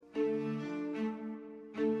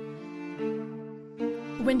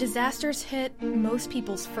When disasters hit, most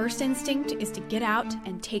people's first instinct is to get out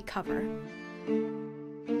and take cover.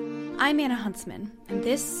 I'm Anna Huntsman, and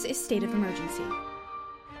this is State of Emergency.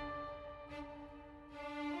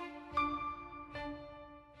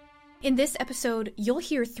 In this episode, you'll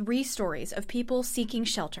hear 3 stories of people seeking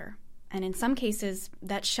shelter, and in some cases,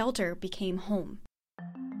 that shelter became home.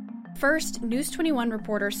 First, News 21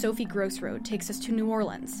 reporter Sophie Grossroad takes us to New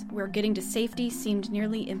Orleans, where getting to safety seemed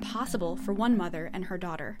nearly impossible for one mother and her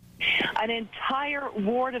daughter. An entire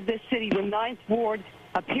ward of this city, the 9th Ward,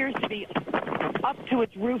 appears to be up to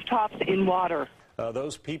its rooftops in water.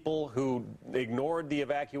 Those people who ignored the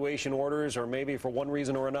evacuation orders or maybe for one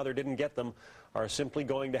reason or another didn't get them are simply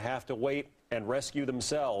going to have to wait and rescue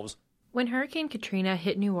themselves. When Hurricane Katrina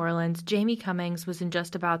hit New Orleans, Jamie Cummings was in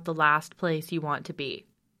just about the last place you want to be,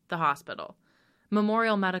 the hospital.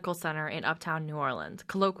 Memorial Medical Center in uptown New Orleans,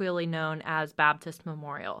 colloquially known as Baptist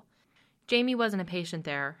Memorial. Jamie wasn't a patient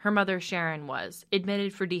there. Her mother, Sharon, was,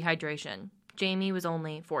 admitted for dehydration. Jamie was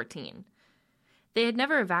only 14. They had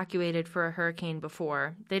never evacuated for a hurricane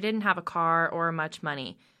before. They didn't have a car or much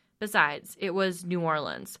money. Besides, it was New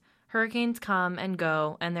Orleans. Hurricanes come and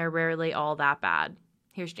go, and they're rarely all that bad.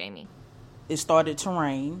 Here's Jamie. It started to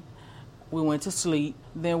rain. We went to sleep.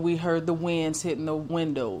 Then we heard the winds hitting the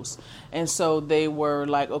windows. And so they were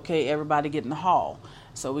like, okay, everybody get in the hall.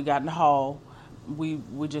 So we got in the hall. We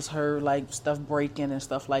just heard like stuff breaking and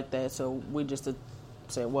stuff like that. So we just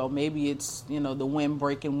said, well, maybe it's, the wind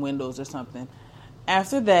breaking windows or something.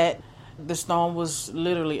 After that, the storm was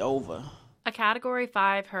literally over. A Category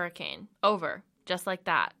 5 hurricane. Over. Just like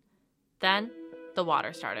that. Then, the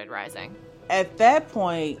water started rising. At that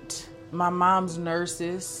point, my mom's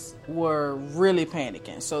nurses were really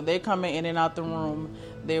panicking. So they're coming in and out the room.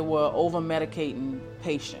 They were over-medicating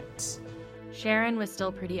patients. Sharon was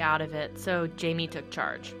still pretty out of it, so Jamie took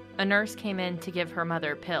charge. A nurse came in to give her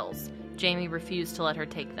mother pills. Jamie refused to let her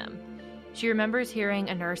take them. She remembers hearing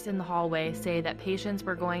a nurse in the hallway say that patients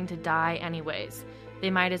were going to die anyways. They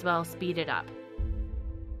might as well speed it up.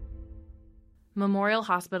 Memorial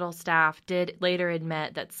Hospital staff did later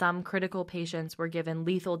admit that some critical patients were given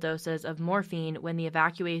lethal doses of morphine when the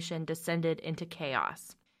evacuation descended into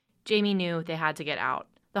chaos. Jamie knew they had to get out.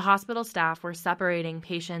 The hospital staff were separating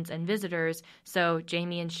patients and visitors, so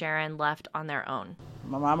Jamie and Sharon left on their own.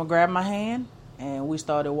 My mama grabbed my hand, and we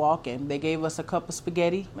started walking. They gave us a cup of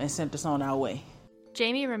spaghetti and sent us on our way.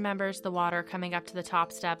 Jamie remembers the water coming up to the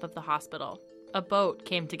top step of the hospital. A boat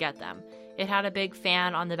came to get them. It had a big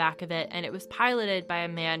fan on the back of it, and it was piloted by a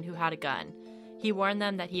man who had a gun. He warned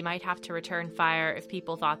them that he might have to return fire if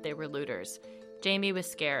people thought they were looters. Jamie was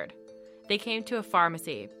scared. They came to a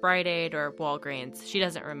pharmacy, Rite Aid or Walgreens. She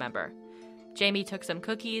doesn't remember. Jamie took some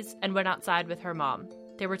cookies and went outside with her mom.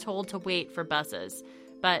 They were told to wait for buses,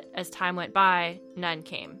 but as time went by, none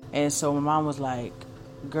came. And so my mom was like,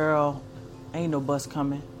 girl, ain't no bus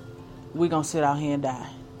coming. We gonna sit out here and die.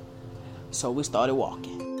 So we started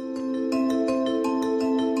walking.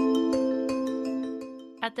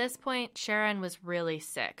 At this point, Sharon was really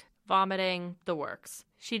sick, vomiting, the works.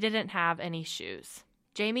 She didn't have any shoes.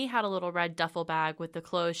 Jamie had a little red duffel bag with the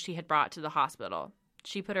clothes she had brought to the hospital.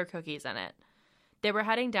 She put her cookies in it. They were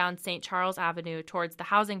heading down St. Charles Avenue towards the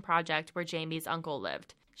housing project where Jamie's uncle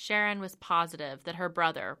lived. Sharon was positive that her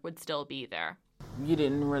brother would still be there. You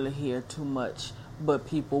didn't really hear too much but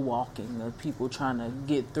people walking or people trying to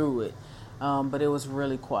get through it, but it was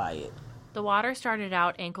really quiet. The water started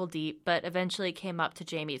out ankle deep, but eventually came up to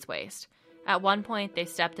Jamie's waist. At one point, they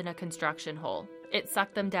stepped in a construction hole. It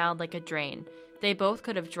sucked them down like a drain. They both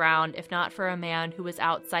could have drowned if not for a man who was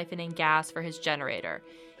out siphoning gas for his generator.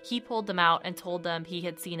 He pulled them out and told them he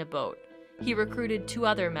had seen a boat. He recruited 2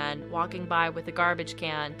 other men walking by with a garbage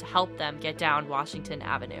can to help them get down Washington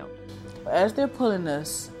Avenue. As they're pulling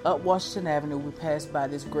us up Washington Avenue, we passed by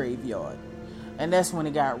this graveyard, and that's when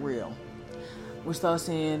it got real. We started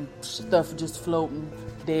seeing stuff just floating,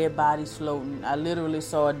 dead bodies floating. I literally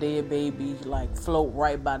saw a dead baby float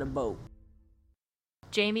right by the boat.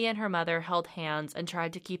 Jamie and her mother held hands and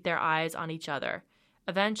tried to keep their eyes on each other.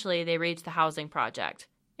 Eventually, they reached the housing project.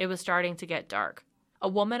 It was starting to get dark. A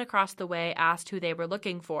woman across the way asked who they were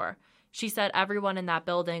looking for. She said everyone in that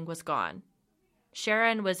building was gone.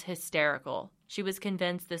 Sharon was hysterical. She was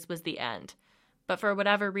convinced this was the end. But for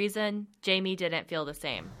whatever reason, Jamie didn't feel the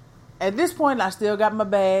same. At this point, I still got my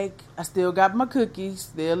bag. I still got my cookies.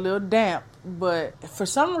 They're a little damp. But for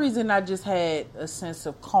some reason, I just had a sense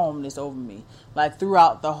of calmness over me,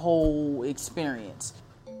 throughout the whole experience.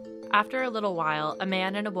 After a little while, a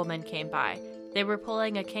man and a woman came by. They were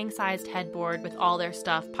pulling a king-sized headboard with all their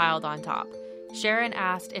stuff piled on top. Sharon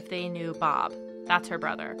asked if they knew Bob. That's her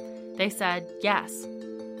brother. They said yes.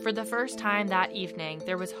 For the first time that evening,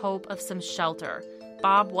 there was hope of some shelter.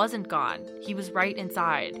 Bob wasn't gone. He was right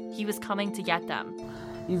inside. He was coming to get them.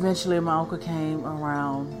 Eventually, my uncle came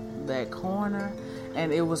around that corner,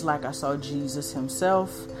 and it was like I saw Jesus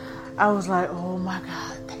himself. I was like, oh my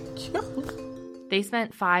God, thank you. They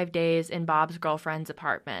spent 5 days in Bob's girlfriend's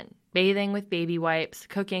apartment, bathing with baby wipes,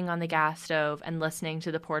 cooking on the gas stove, and listening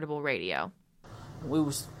to the portable radio. We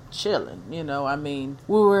was chilling, we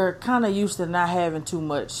were kind of used to not having too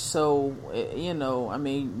much, so,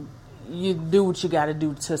 you do what you got to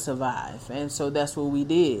do to survive, and so that's what we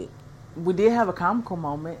did. We did have a comical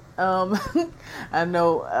moment. I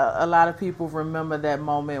know a lot of people remember that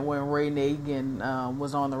moment when Ray Nagin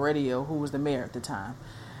was on the radio, who was the mayor at the time,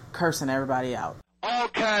 cursing everybody out. All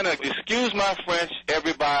kind of, excuse my French,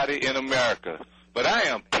 everybody in America, but I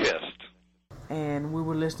am pissed. And we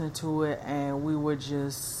were listening to it, and we were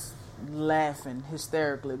just laughing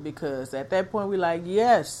hysterically, because at that point we like,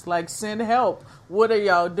 yes, like, send help. What are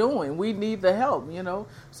y'all doing? We need the help,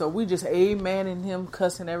 So we just amening him,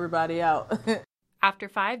 cussing everybody out. After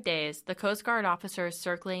 5 days, the Coast Guard officers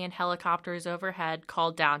circling in helicopters overhead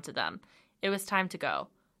called down to them. It was time to go.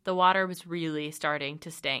 The water was really starting to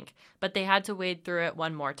stink, but they had to wade through it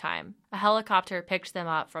one more time. A helicopter picked them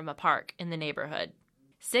up from a park in the neighborhood.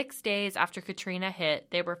 6 days after Katrina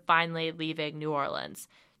hit, they were finally leaving New Orleans.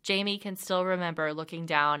 Jamie can still remember looking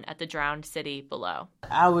down at the drowned city below.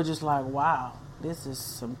 I was just like, wow, this is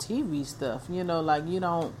some TV stuff.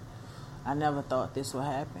 I never thought this would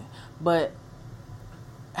happen. But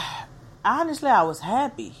honestly, I was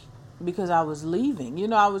happy because I was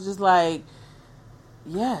leaving. I was just like,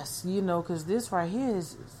 yes, because this right here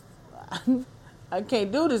is, I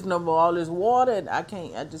can't do this no more. All this water, and I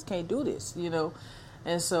just can't do this,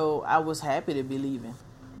 And so I was happy to be leaving.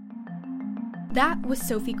 That was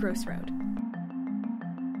Sophie Grossroad.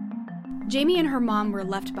 Jamie and her mom were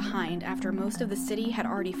left behind after most of the city had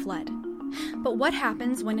already fled. But what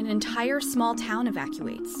happens when an entire small town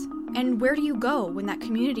evacuates? And where do you go when that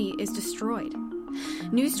community is destroyed?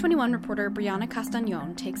 News 21 reporter Brianna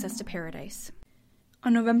Castañón takes us to Paradise.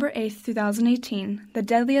 On November 8, 2018, the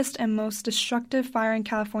deadliest and most destructive fire in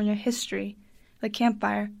California history, the Camp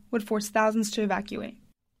Fire, would force thousands to evacuate.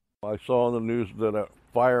 I saw on the news that a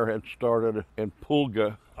fire had started in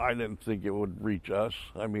Pulga. I didn't think it would reach us.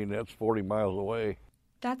 That's 40 miles away.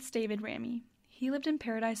 That's David Ramey. He lived in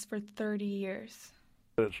Paradise for 30 years.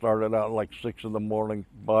 It started out like 6 in the morning.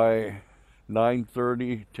 By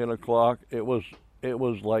 9:30, 10 o'clock, it was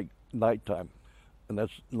like nighttime. And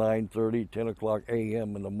that's 9:30, 10 o'clock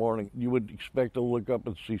a.m. in the morning. You would expect to look up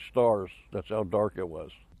and see stars. That's how dark it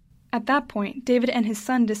was. At that point, David and his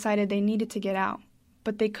son decided they needed to get out,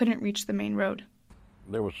 but they couldn't reach the main road.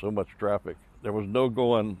 There was so much traffic. There was no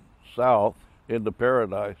going south into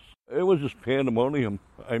Paradise. It was just pandemonium.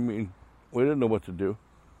 We didn't know what to do.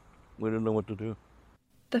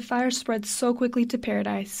 The fire spread so quickly to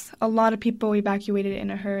Paradise, a lot of people evacuated in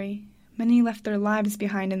a hurry. Many left their lives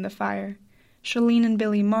behind in the fire. Charlene and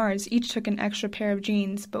Billy Mars each took an extra pair of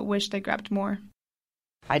jeans, but wished they grabbed more.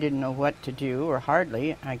 I didn't know what to do, or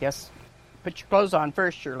hardly. I guess, put your clothes on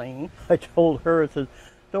first, Charlene. I told her, I said,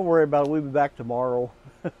 don't worry about it, we'll be back tomorrow.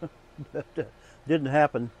 That didn't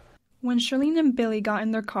happen. When Charlene and Billy got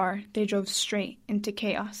in their car, they drove straight into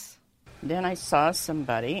chaos. Then I saw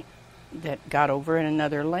somebody that got over in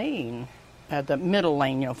another lane, the middle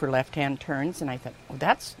lane, for left-hand turns, and I thought, well,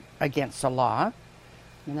 that's against the law.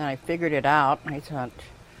 And then I figured it out, and I thought,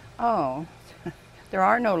 oh, there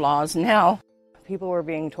are no laws now. People were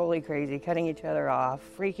being totally crazy, cutting each other off,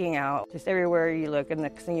 freaking out, just everywhere you look, and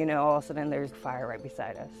next thing you know, all of a sudden there's fire right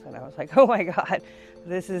beside us. And I was like, oh my God,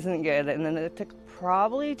 this isn't good. And then it took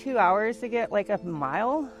probably 2 hours to get like a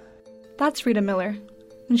mile. That's Rita Miller.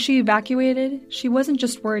 When she evacuated, she wasn't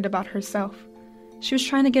just worried about herself. She was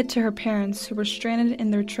trying to get to her parents who were stranded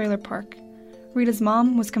in their trailer park. Rita's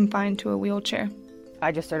mom was confined to a wheelchair.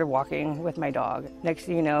 I just started walking with my dog. Next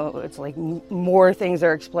thing you know, it's like more things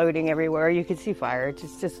are exploding everywhere. You could see fire.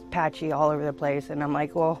 It's just patchy all over the place. And I'm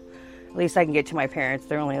like, well, at least I can get to my parents.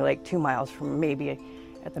 They're only like 2 miles from, maybe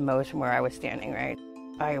at the most, from where I was standing, right?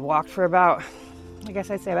 I walked for about, I guess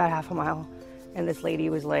I'd say about half a mile. And this lady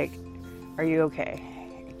was like, are you okay?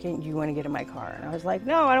 Do you want to get in my car? And I was like,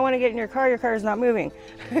 no, I don't want to get in your car. Your car is not moving.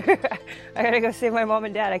 I got to go save my mom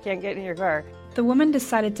and dad. I can't get in your car. The woman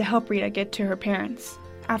decided to help Rita get to her parents.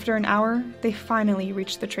 After an hour, they finally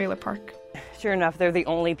reached the trailer park. Sure enough, they're the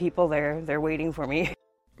only people there. They're waiting for me.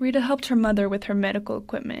 Rita helped her mother with her medical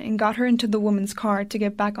equipment and got her into the woman's car to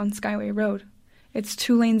get back on Skyway Road. It's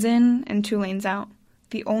 2 lanes in and 2 lanes out,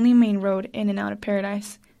 the only main road in and out of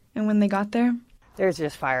Paradise. And when they got there, there's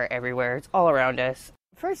just fire everywhere. It's all around us.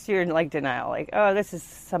 First you're in like denial, like, oh, this is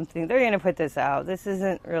something, they're going to put this out. This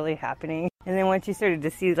isn't really happening. And then once you started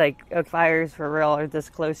to see like fires for real are this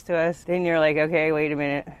close to us, then you're like, okay, wait a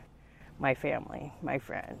minute. My family, my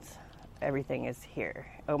friends, everything is here.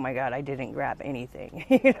 Oh my God, I didn't grab anything.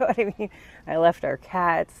 You know what I mean? I left our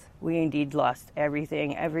cats. We indeed lost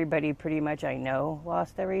everything. Everybody pretty much I know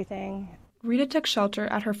lost everything. Rita took shelter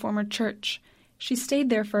at her former church. She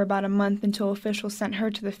stayed there for about a month until officials sent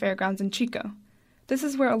her to the fairgrounds in Chico. This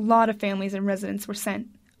is where a lot of families and residents were sent.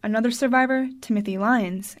 Another survivor, Timothy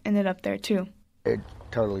Lyons, ended up there too. It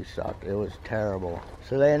totally sucked. It was terrible.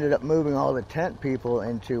 So they ended up moving all the tent people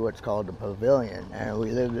into what's called the pavilion. And we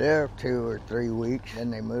lived there 2 or 3 weeks.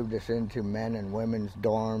 And they moved us into men and women's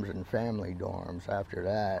dorms and family dorms after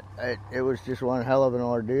that. It was just one hell of an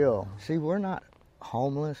ordeal. See, we're not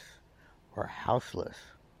homeless or houseless.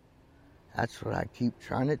 That's what I keep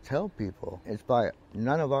trying to tell people. It's by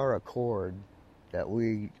none of our accord that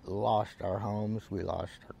we lost our homes, we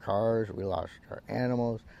lost our cars, we lost our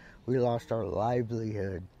animals, we lost our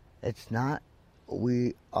livelihood. It's not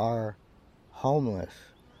we are homeless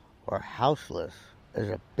or houseless. There's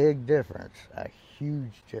a big difference, a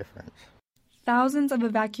huge difference. Thousands of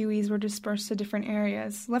evacuees were dispersed to different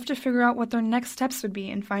areas, left to figure out what their next steps would be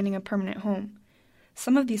in finding a permanent home.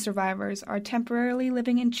 Some of these survivors are temporarily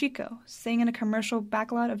living in Chico, staying in a commercial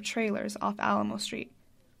backlot of trailers off Alamo Street,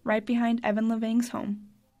 right behind Evan Levang's home.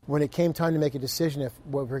 When it came time to make a decision if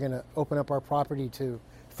we were going to open up our property to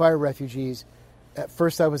fire refugees, at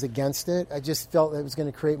first I was against it. I just felt it was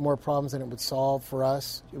going to create more problems than it would solve for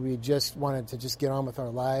us. We just wanted to just get on with our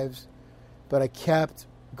lives. But I kept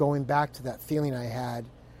going back to that feeling I had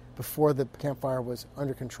before the campfire was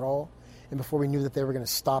under control and before we knew that they were going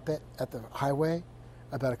to stop it at the highway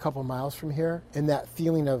about a couple miles from here. And that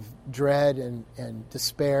feeling of dread and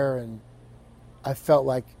despair, and I felt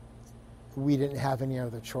like we didn't have any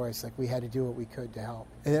other choice, like we had to do what we could to help.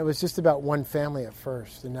 And it was just about one family at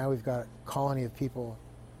first, and now we've got a colony of people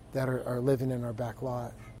that are living in our back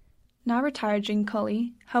lot. Now retired Gene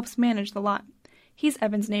Cully helps manage the lot. He's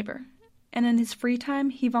Evan's neighbor, and in his free time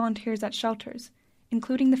he volunteers at shelters,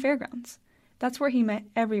 including the fairgrounds. That's where he met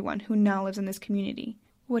everyone who now lives in this community,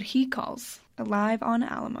 what he calls Alive on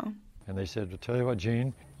Alamo. And they said, "I'll tell you what,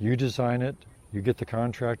 Gene, you design it, you get the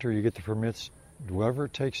contractor, you get the permits, whoever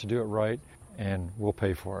it takes to do it right, and we'll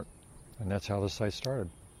pay for it." And that's how the site started.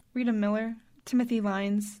 Rita Miller, Timothy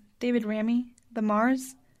Lyons, David Ramey, the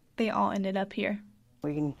Mars, they all ended up here.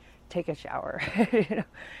 We can take a shower,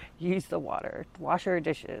 use the water, wash our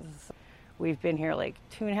dishes. We've been here like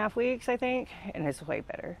 2.5 weeks, I think, and it's way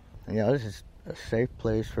better. This is a safe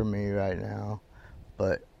place for me right now,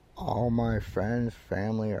 but all my friends,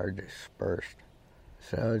 family are dispersed.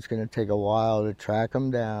 So it's going to take a while to track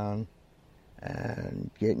them down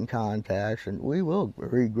and get in contacts, and we will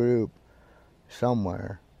regroup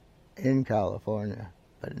somewhere in California,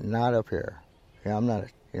 but not up here. I'm not,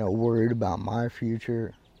 worried about my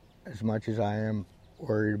future as much as I am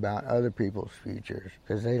worried about other people's futures,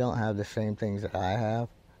 because they don't have the same things that I have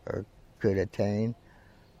or could attain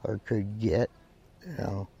or could get.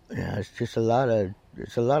 It's just a lot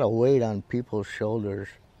of weight on people's shoulders,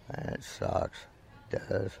 and it sucks. It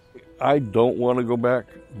does. I don't want to go back,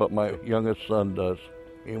 but my youngest son does.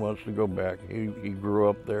 He wants to go back. He grew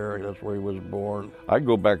up there. That's where he was born. I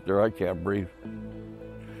go back there, I can't breathe.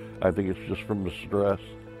 I think it's just from the stress,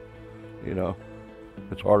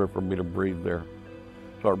 It's harder for me to breathe there.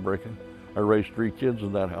 It's heartbreaking. I raised 3 kids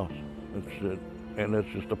in that house. And it's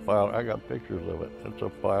just a pile. I got pictures of it. It's a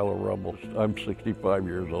pile of rubble. I'm 65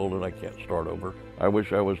 years old and I can't start over. I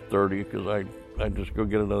wish I was 30 because I'd just go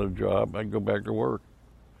get another job. I'd go back to work.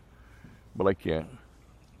 But I can't.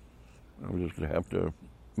 I'm just going to have to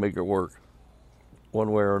make it work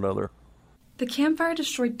one way or another. The campfire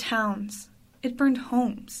destroyed towns. It burned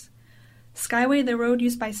homes. Skyway, the road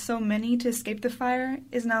used by so many to escape the fire,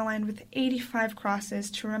 is now lined with 85 crosses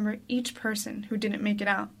to remember each person who didn't make it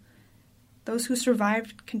out. Those who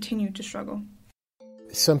survived continue to struggle.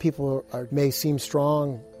 Some people may seem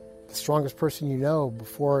strong, the strongest person you know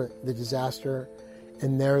before the disaster,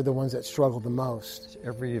 and they're the ones that struggle the most.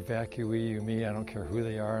 Every evacuee you meet, I don't care who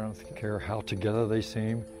they are, I don't care how together they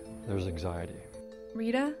seem, there's anxiety.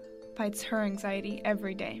 Rita fights her anxiety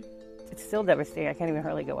every day. It's still devastating. I can't even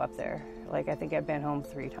hardly go up there. I think I've been home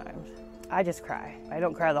 3 times. I just cry. I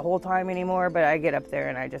don't cry the whole time anymore, but I get up there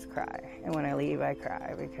and I just cry. And when I leave, I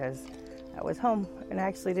cry because I was home, and I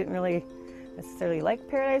actually didn't really necessarily like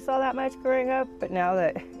Paradise all that much growing up, but now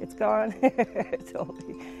that it's gone, it's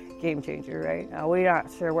totally game changer, right? Now, we're not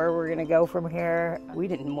sure where we're gonna go from here. We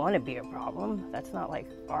didn't want to be a problem. That's not like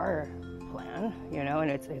our plan,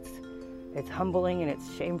 and it's It's humbling and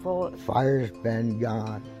it's shameful. Fire's been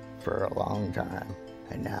gone for a long time,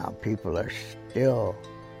 and now people are still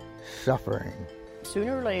suffering.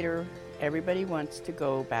 Sooner or later, everybody wants to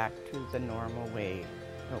go back to the normal way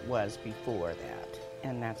it was before that,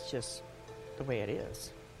 and that's just the way it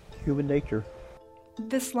is. Human nature.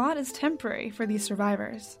 This lot is temporary for these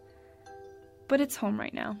survivors, but it's home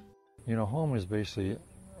right now. You know, home is basically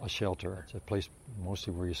a shelter. It's a place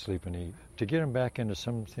mostly where you sleep and eat. To get them back into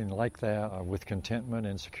something like that with contentment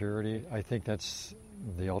and security, I think that's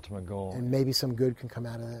the ultimate goal. And maybe some good can come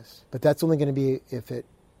out of this. But that's only going to be if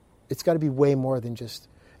it's got to be way more than just,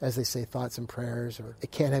 as they say, thoughts and prayers, or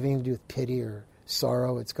it can't have anything to do with pity or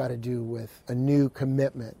sorrow. It's got to do with a new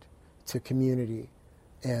commitment to community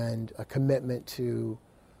and a commitment to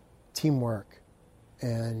teamwork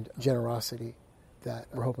and generosity that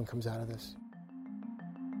we're hoping comes out of this.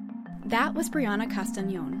 That was Brianna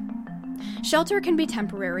Castañón. Shelter can be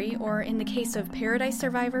temporary, or in the case of Paradise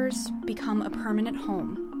survivors, become a permanent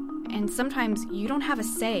home. And sometimes you don't have a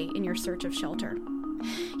say in your search of shelter.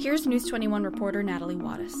 Here's News 21 reporter Natalie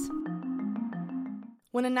Wattis.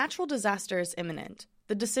 When a natural disaster is imminent,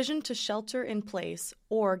 the decision to shelter in place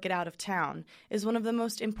or get out of town is one of the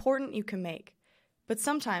most important you can make. But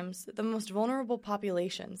sometimes the most vulnerable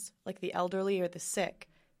populations, like the elderly or the sick,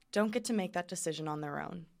 don't get to make that decision on their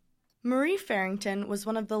own. Marie Farrington was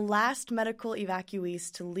one of the last medical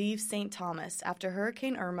evacuees to leave St. Thomas after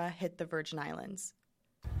Hurricane Irma hit the Virgin Islands.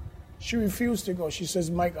 She refused to go. She says,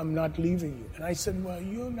 Mike, I'm not leaving you. And I said, well,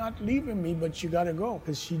 you're not leaving me, but you got to go.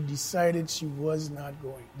 Because she decided she was not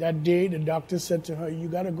going. That day, the doctor said to her, you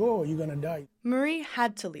got to go or you're going to die. Marie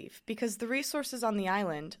had to leave because the resources on the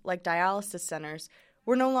island, like dialysis centers,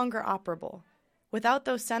 were no longer operable. Without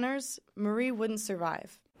those centers, Marie wouldn't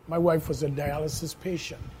survive. My wife was a dialysis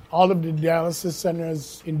patient. All of the dialysis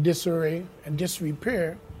centers in disarray and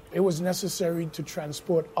disrepair. It was necessary to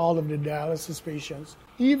transport all of the dialysis patients.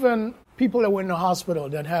 Even people that were in the hospital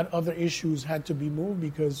that had other issues had to be moved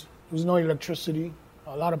because there was no electricity.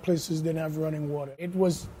 A lot of places didn't have running water. It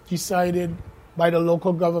was decided by the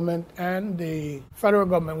local government and the federal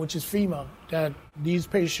government, which is FEMA, that these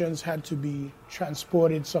patients had to be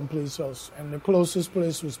transported someplace else. And the closest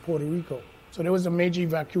place was Puerto Rico. So there was a major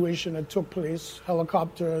evacuation that took place,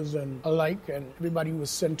 helicopters and alike, and everybody was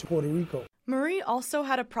sent to Puerto Rico. Marie also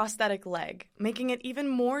had a prosthetic leg, making it even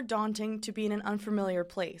more daunting to be in an unfamiliar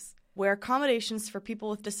place, where accommodations for people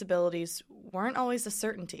with disabilities weren't always a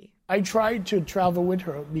certainty. I tried to travel with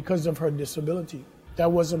her because of her disability.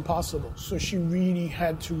 That wasn't possible. So she really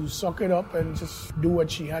had to suck it up and just do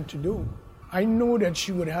what she had to do. I knew that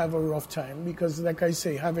she would have a rough time because, like I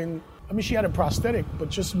say, she had a prosthetic, but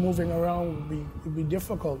just moving around would be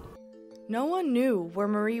difficult. No one knew where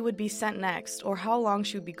Marie would be sent next or how long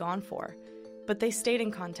she would be gone for, but they stayed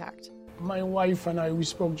in contact. My wife and I, we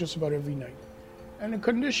spoke just about every night. And the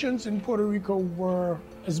conditions in Puerto Rico were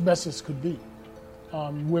as best as could be.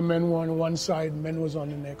 Women were on one side, men was on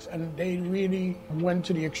the next. And they really went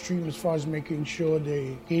to the extreme as far as making sure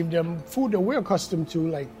they gave them food that we're accustomed to,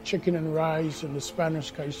 like chicken and rice and the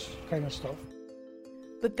Spanish kind of stuff.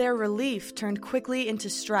 But their relief turned quickly into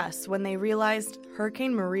stress when they realized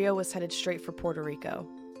Hurricane Maria was headed straight for Puerto Rico.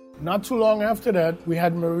 Not too long after that, we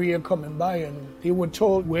had Maria coming by, and they were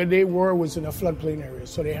told where they were was in a floodplain area,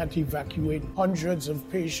 so they had to evacuate hundreds of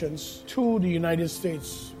patients to the United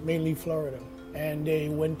States, mainly Florida. And they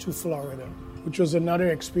went to Florida, which was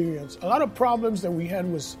another experience. A lot of problems that we had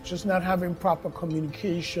was just not having proper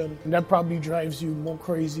communication, and that probably drives you more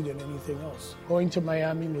crazy than anything else. Going to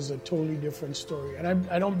Miami was a totally different story, and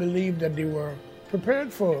I don't believe that they were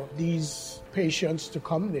prepared for these patients to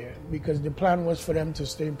come there because the plan was for them to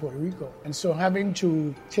stay in Puerto Rico. And so having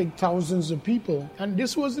to take thousands of people, and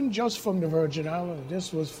this wasn't just from the Virgin Islands,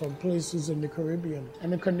 this was from places in the Caribbean.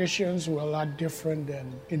 And the conditions were a lot different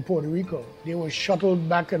than in Puerto Rico. They were shuttled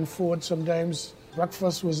back and forth. Sometimes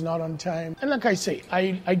breakfast was not on time. And like I say,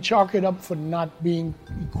 I chalk it up for not being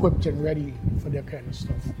equipped and ready for that kind of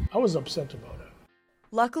stuff. I was upset about it.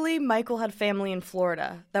 Luckily, Michael had family in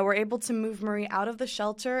Florida that were able to move Marie out of the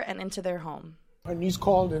shelter and into their home. Her niece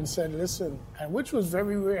called and said, listen, and which was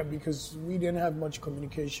very rare because we didn't have much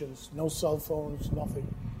communications, no cell phones,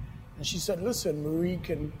 nothing. And she said, listen, Marie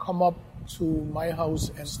can come up to my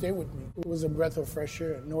house and stay with me. It was a breath of fresh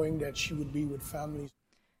air, knowing that she would be with family.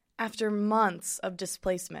 After months of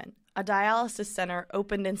displacement, a dialysis center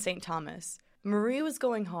opened in St. Thomas. Marie was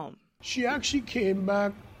going home. She actually came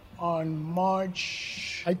back on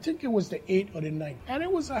March, I think it was the 8th or the 9th. And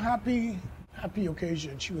it was a happy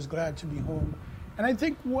occasion. She was glad to be home. And I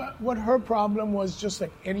think what her problem was, just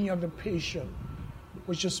like any other patient,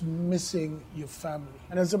 was just missing your family.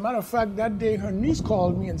 And as a matter of fact, that day her niece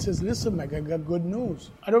called me and says, listen, Meg, I got good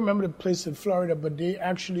news. I don't remember the place in Florida, but they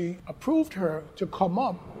actually approved her to come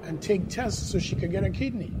up and take tests so she could get a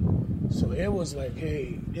kidney. So it was like,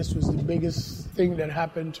 hey, this was the biggest thing that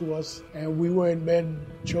happened to us. And we were in bed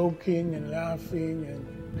joking and laughing.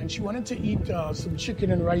 And she wanted to eat some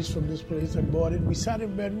chicken and rice from this place. I bought it. We sat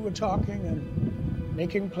in bed, we were talking and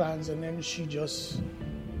making plans. And then she just,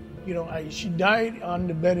 she died on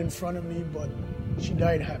the bed in front of me, but she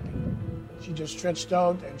died happy. She just stretched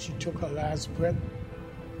out and she took her last breath.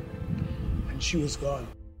 And she was gone.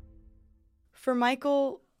 For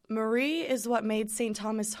Michael, Marie is what made St.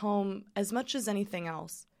 Thomas home as much as anything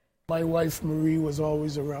else. My wife, Marie, was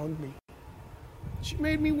always around me. She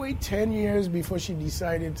made me wait 10 years before she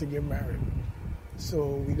decided to get married. So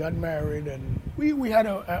we got married and we had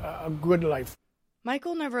a good life.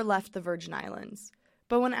 Michael never left the Virgin Islands,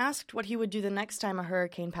 but when asked what he would do the next time a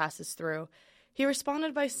hurricane passes through, he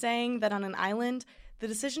responded by saying that on an island, the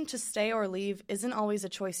decision to stay or leave isn't always a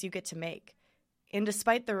choice you get to make. And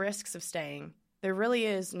despite the risks of staying, there really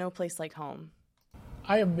is no place like home.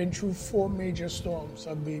 I have been through 4 major storms.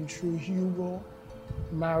 I've been through Hugo,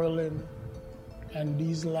 Marilyn, and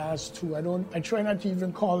these last 2. I try not to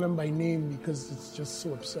even call them by name because it's just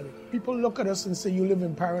so upsetting. People look at us and say, you live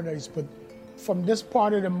in paradise, but from this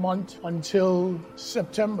part of the month until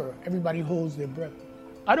September, everybody holds their breath.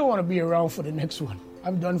 I don't want to be around for the next one.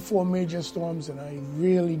 I've done 4 major storms and I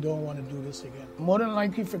really don't want to do this again. More than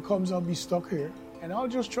likely, if it comes, I'll be stuck here. And I'll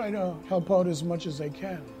just try to help out as much as I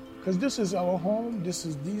can. Because this is our home,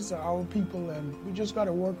 these are our people, and we just got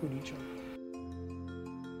to work with each other.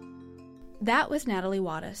 That was Natalie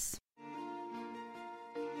Wattis.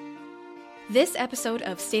 This episode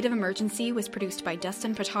of State of Emergency was produced by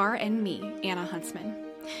Dustin Patar and me, Anna Huntsman.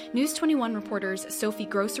 News 21 reporters Sophie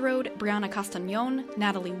Grosserode, Brianna Castagnon,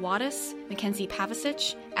 Natalie Wattis, Mackenzie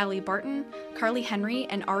Pavicic, Allie Barton, Carly Henry,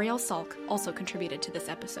 and Ariel Salk also contributed to this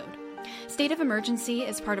episode. State of Emergency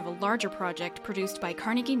is part of a larger project produced by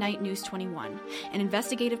Carnegie Knight News 21, an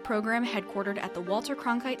investigative program headquartered at the Walter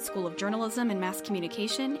Cronkite School of Journalism and Mass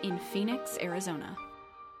Communication in Phoenix, Arizona.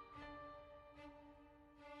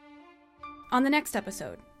 On the next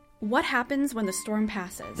episode, what happens when the storm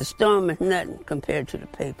passes? The storm is nothing compared to the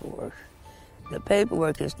paperwork. The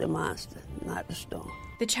paperwork is the monster, not the storm.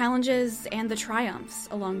 The challenges and the triumphs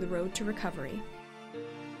along the road to recovery.